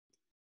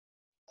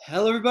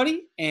Hello,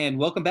 everybody, and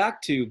welcome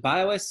back to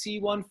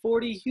BioSC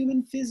 140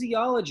 Human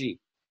Physiology.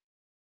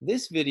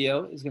 This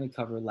video is going to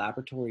cover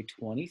Laboratory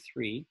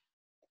 23,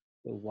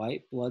 the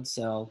white blood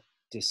cell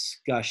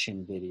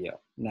discussion video.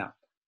 Now,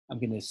 I'm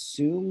going to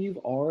assume you've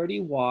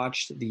already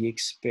watched the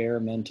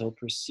experimental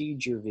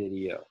procedure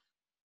video.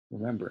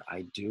 Remember,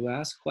 I do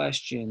ask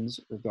questions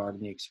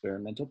regarding the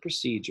experimental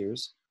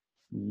procedures.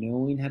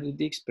 Knowing how to do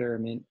the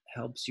experiment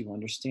helps you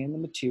understand the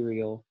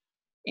material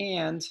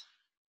and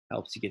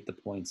helps you get the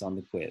points on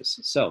the quiz.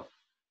 So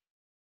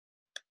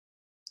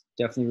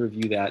definitely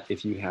review that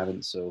if you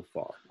haven't so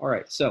far. All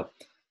right, so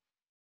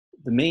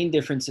the main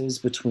differences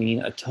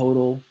between a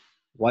total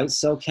white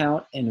cell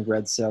count and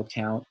red cell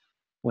count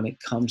when it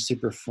comes to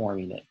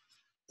performing it.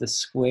 The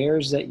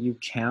squares that you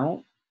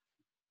count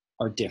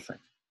are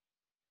different.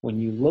 When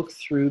you look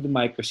through the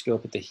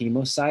microscope at the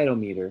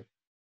hemocytometer,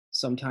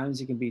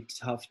 sometimes it can be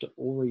tough to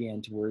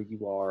orient where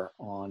you are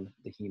on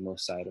the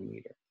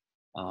hemocytometer.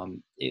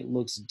 It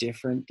looks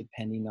different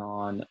depending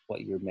on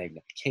what your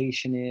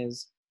magnification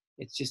is.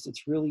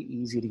 It's really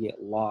easy to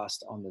get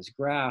lost on this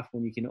graph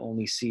when you can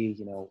only see,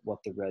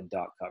 what the red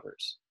dot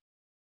covers.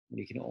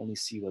 You can only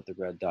see what the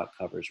red dot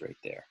covers right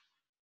there.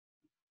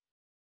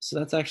 So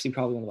that's actually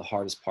probably one of the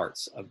hardest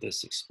parts of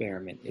this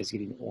experiment is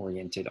getting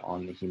oriented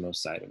on the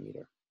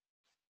hemocytometer.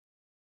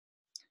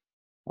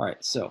 All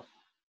right, so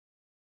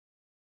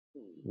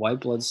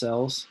white blood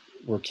cells,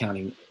 we're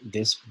counting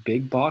this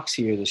big box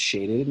here, this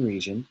shaded in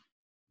region,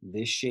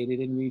 this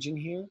shaded in region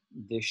here,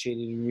 this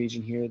shaded in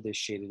region here, this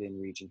shaded in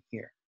region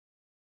here.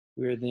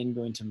 We are then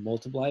going to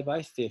multiply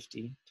by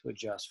 50 to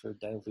adjust for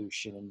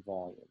dilution and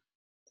volume.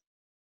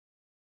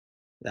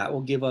 That will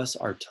give us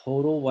our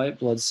total white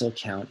blood cell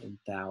count in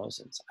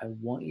thousands. I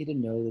want you to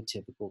know the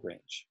typical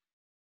range.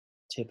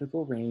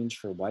 Typical range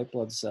for white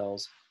blood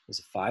cells is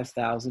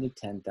 5,000 to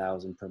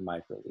 10,000 per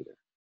microliter.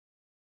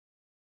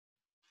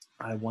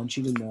 I want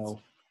you to know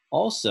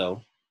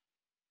also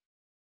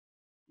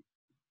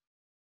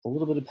a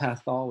little bit of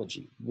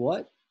pathology.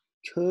 What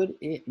could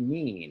it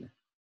mean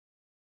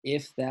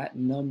if that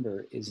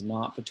number is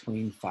not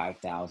between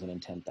 5,000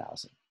 and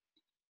 10,000?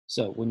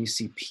 So when you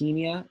see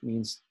penia, it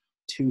means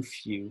too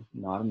few,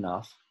 not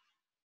enough.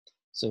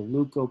 So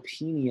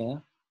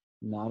leukopenia,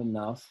 not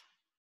enough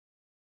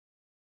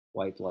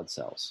white blood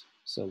cells.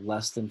 So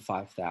less than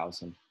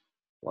 5,000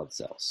 blood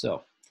cells.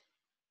 So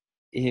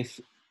if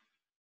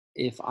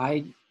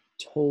I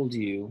told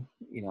you,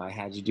 I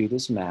had you do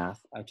this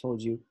math, I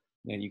told you,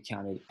 you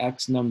counted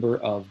X number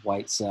of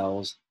white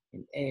cells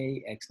in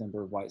A, X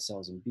number of white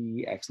cells in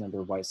B, X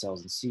number of white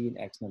cells in C, and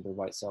X number of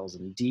white cells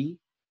in D.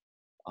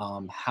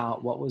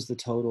 What was the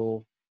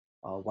total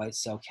white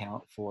cell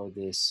count for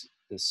this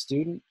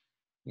student?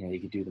 You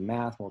could do the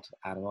math,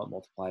 add them up,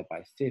 multiply it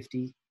by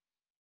 50,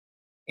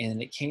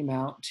 and it came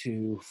out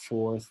to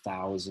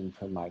 4,000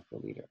 per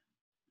microliter.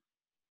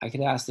 I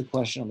could ask the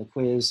question on the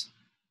quiz,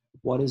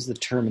 what is the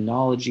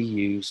terminology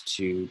used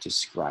to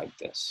describe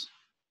this?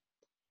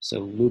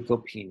 So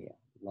leukopenia,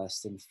 less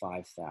than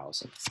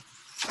 5,000.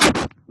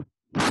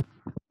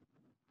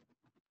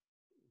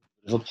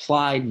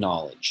 Applied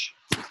knowledge.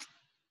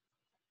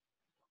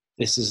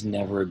 This is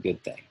never a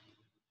good thing.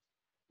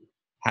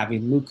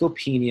 Having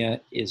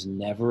leukopenia is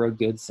never a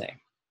good thing.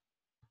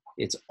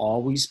 It's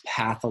always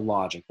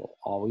pathological,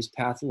 always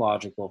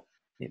pathological.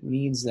 It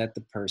means that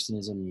the person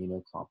is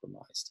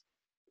immunocompromised.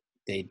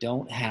 They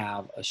don't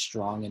have a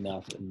strong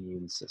enough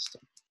immune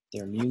system.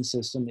 Their immune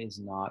system is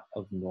not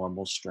of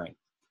normal strength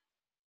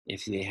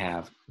if they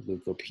have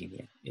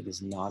leukopenia. It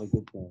is not a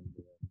good thing.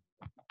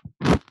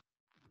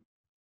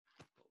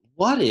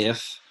 What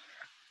if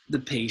the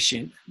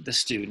patient, the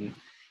student,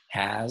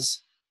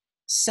 has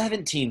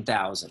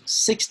 17,000,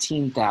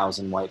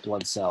 16,000 white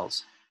blood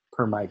cells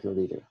per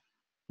microliter?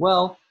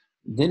 Well,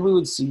 then we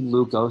would see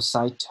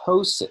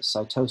leukocytosis.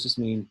 Cytosis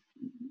means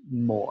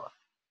more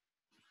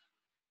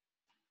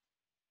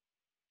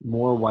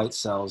white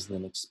cells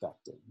than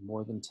expected,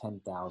 more than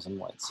 10,000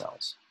 white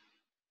cells.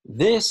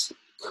 This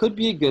could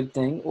be a good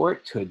thing or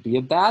it could be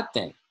a bad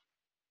thing.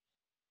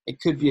 It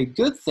could be a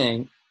good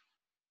thing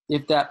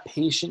if that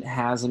patient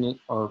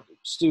or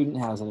student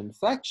has an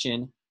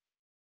infection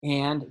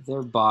and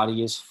their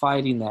body is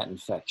fighting that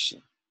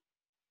infection.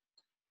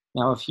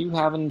 Now, if you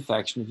have an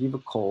infection, if you have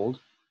a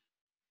cold,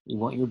 you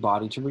want your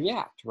body to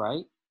react,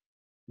 right?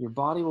 Your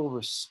body will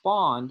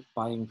respond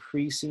by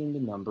increasing the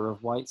number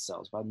of white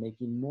cells, by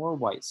making more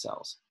white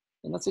cells.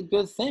 And that's a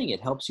good thing.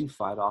 It helps you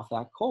fight off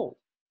that cold.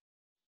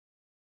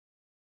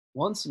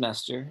 One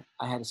semester,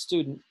 I had a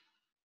student,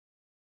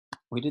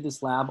 we did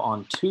this lab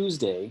on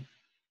Tuesday,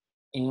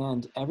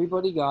 and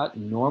everybody got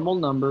normal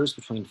numbers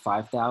between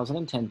 5,000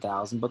 and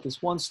 10,000, but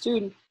this one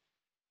student,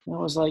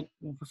 was like,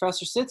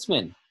 Professor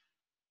Sitzman,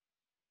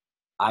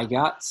 I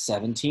got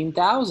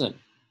 17,000.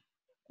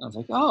 I was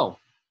like, oh.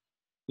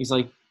 He's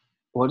like,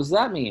 what does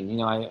that mean?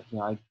 I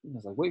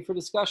was like, wait for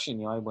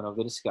discussion. I went over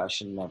the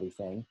discussion and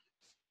everything.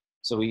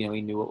 So he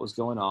knew what was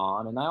going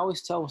on. And I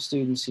always tell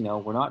students,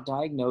 we're not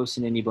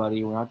diagnosing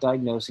anybody. We're not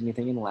diagnosing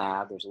anything in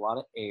lab. There's a lot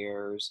of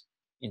errors.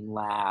 in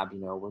lab.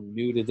 We're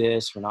new to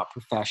this. We're not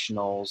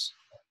professionals.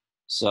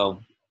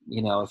 So,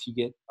 if you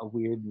get a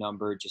weird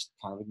number, just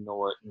kind of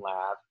ignore it in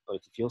lab. But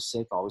if you feel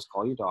sick, always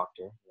call your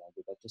doctor.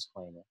 Give that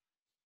disclaimer.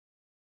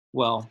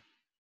 Well,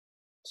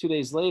 2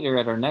 days later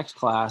at our next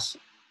class,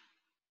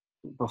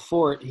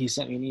 before it, he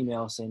sent me an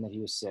email saying that he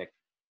was sick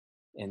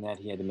and that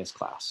he had to miss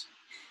class.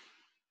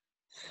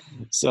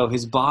 So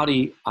his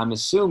body, I'm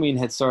assuming,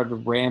 had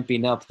started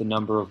ramping up the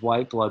number of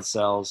white blood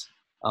cells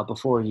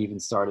before he even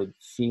started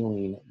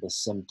feeling the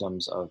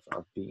symptoms of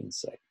being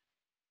sick.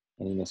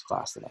 And he missed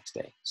class the next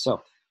day.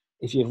 So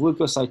if you have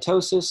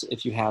leukocytosis,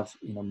 if you have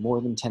more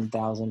than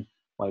 10,000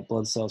 white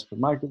blood cells per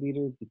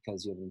microliter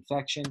because you have an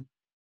infection,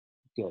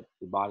 good.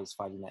 Your body's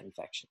fighting that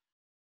infection.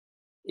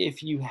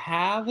 If you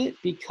have it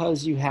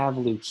because you have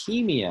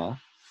leukemia,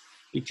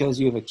 because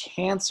you have a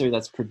cancer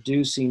that's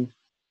producing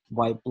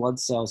white blood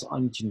cells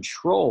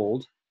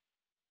uncontrolled.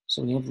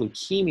 So when you have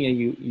leukemia,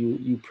 if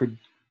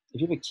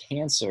you have a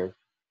cancer,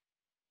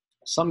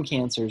 some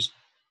cancers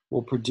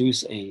will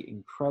produce a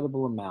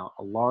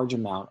large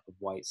amount of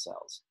white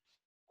cells,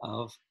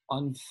 of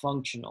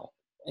unfunctional,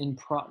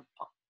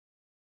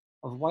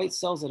 of white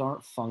cells that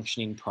aren't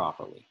functioning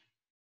properly.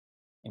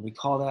 And we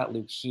call that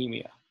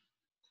leukemia.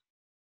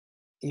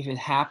 If it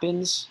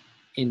happens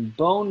in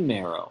bone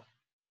marrow,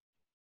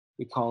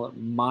 we call it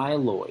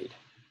myeloid.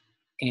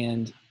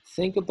 And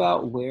think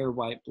about where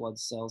white blood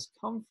cells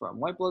come from.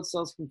 White blood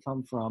cells can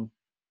come from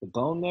the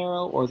bone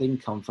marrow or they can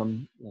come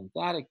from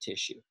lymphatic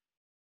tissue.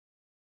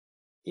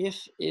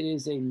 If it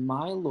is a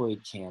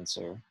myeloid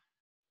cancer,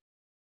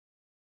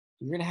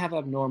 you're going to have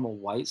abnormal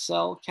white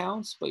cell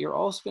counts, but you're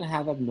also going to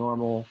have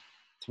abnormal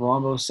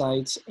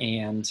thrombocytes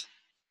and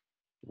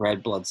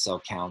red blood cell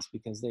counts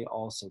because they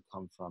also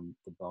come from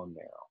the bone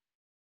marrow.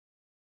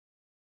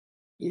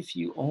 If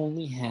you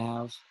only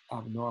have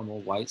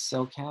abnormal white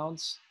cell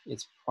counts,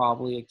 it's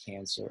probably a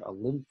cancer, a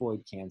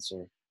lymphoid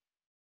cancer,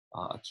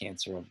 a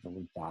cancer of the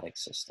lymphatic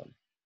system.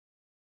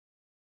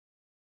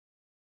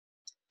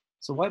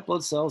 So white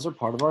blood cells are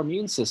part of our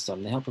immune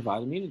system. They help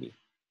provide immunity.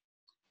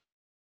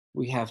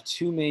 We have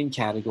two main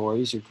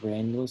categories, your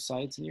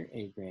granulocytes and your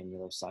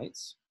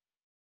agranulocytes.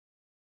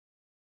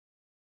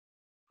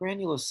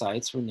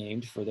 Granulocytes were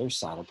named for their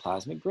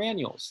cytoplasmic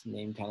granules. The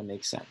name kind of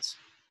makes sense.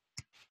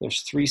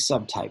 There's three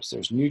subtypes.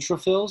 There's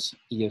neutrophils,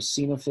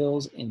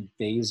 eosinophils, and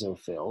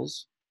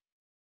basophils.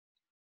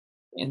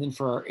 And then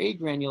for our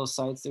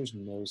agranulocytes, there's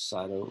no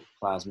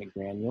cytoplasmic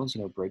granules.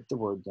 Break the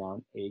word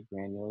down.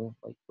 Agranular,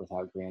 like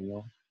without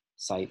granule,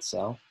 site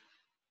cell.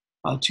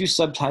 Two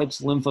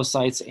subtypes,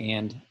 lymphocytes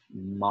and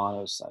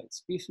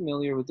monocytes. Be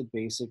familiar with the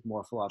basic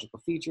morphological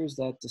features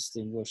that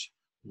distinguish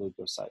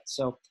leukocytes.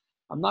 So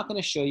I'm not going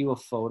to show you a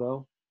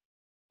photo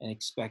and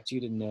expect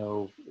you to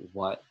know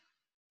what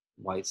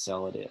white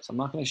cell it is. I'm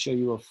not going to show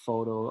you a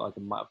photo, like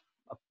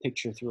a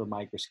picture through a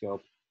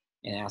microscope,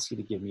 and ask you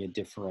to give me a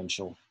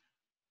differential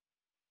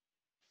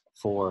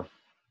for,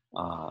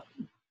 how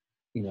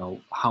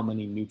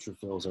many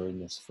neutrophils are in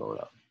this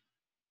photo.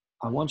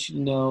 I want you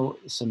to know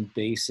some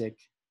basic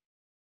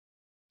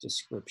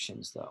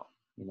descriptions, though.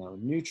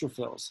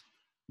 Neutrophils,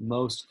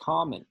 most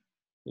common.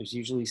 There's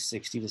usually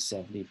 60 to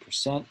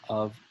 70%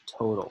 of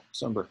total.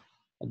 So remember,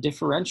 a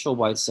differential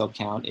white cell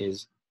count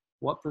is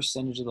what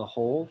percentage of the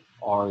whole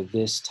are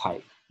this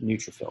type,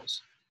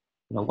 neutrophils.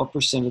 What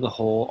percent of the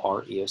whole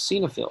are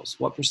eosinophils?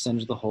 What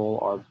percentage of the whole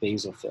are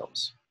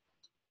basophils?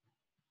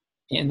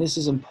 And this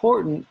is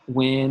important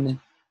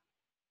when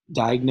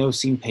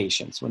diagnosing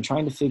patients, when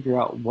trying to figure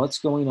out what's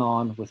going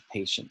on with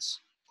patients.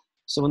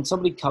 So when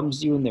somebody comes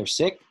to you and they're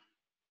sick,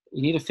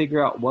 you need to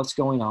figure out what's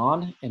going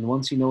on. And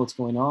once you know what's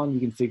going on, you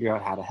can figure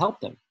out how to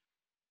help them.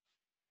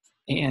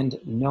 And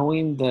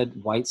knowing the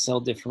white cell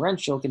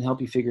differential can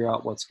help you figure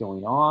out what's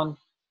going on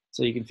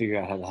so you can figure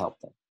out how to help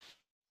them.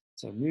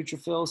 So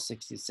neutrophils,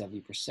 60 to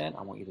 70%.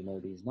 I want you to know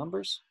these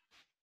numbers.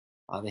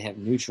 They have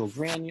neutral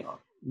granules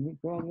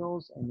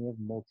and they have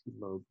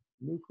multi-lobe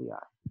nuclei.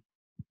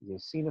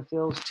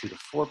 Eosinophils, 2 to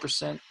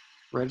 4%.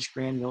 Reddish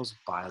granules,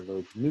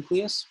 bilobe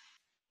nucleus.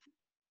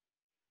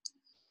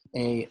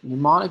 A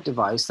mnemonic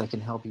device that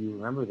can help you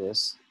remember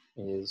this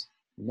is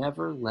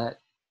never let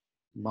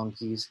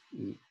monkeys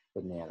eat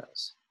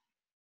bananas.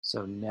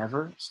 So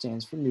never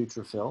stands for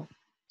neutrophil,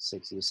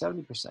 60 to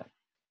 70%.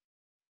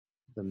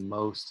 The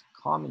most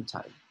common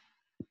type.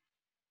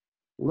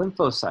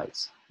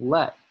 Lymphocytes,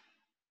 let,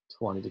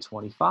 20 to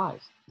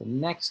 25. The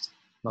next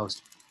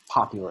most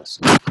populous.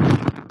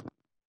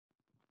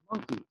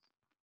 Monkeys,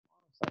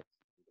 monocytes,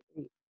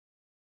 8.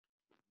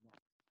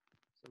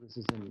 So this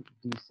is in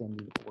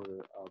descending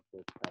order of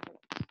their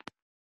prevalence.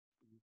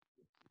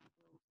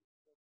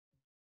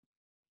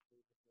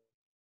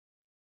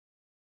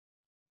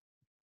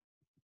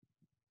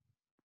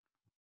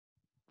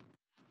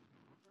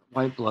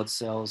 White blood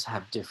cells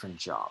have different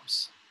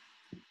jobs.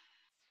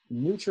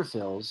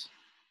 Neutrophils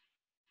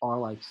are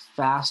like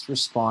fast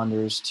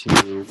responders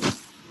to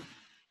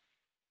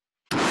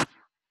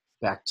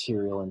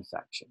bacterial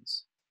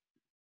infections.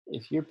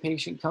 if your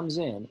patient comes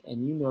in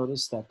and you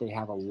notice that they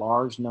have a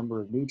large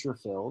number of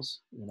neutrophils,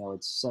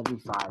 it's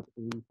 75,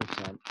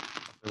 80% of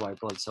their white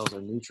blood cells are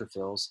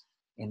neutrophils,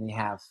 and they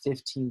have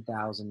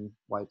 15,000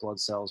 white blood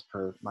cells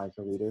per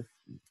microliter,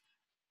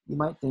 you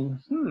might think,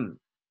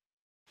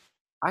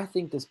 I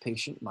think this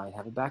patient might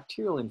have a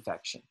bacterial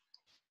infection.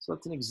 So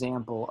that's an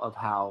example of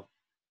how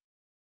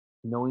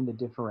knowing the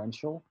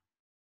differential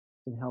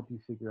can help you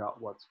figure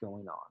out what's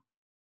going on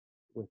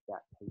with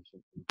that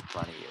patient in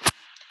front of you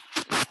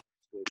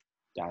with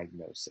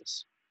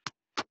diagnosis.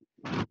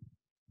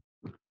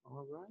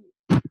 All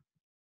right.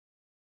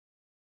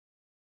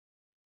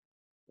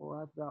 Well,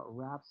 that about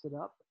wraps it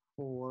up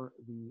for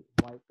the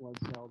white blood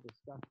cell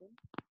discussion.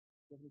 If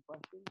you have any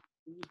questions,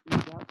 please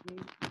reach out to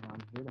me, and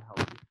I'm here to help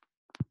you.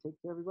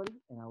 Take care, everybody,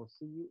 and I will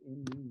see you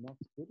in the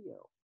next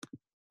video.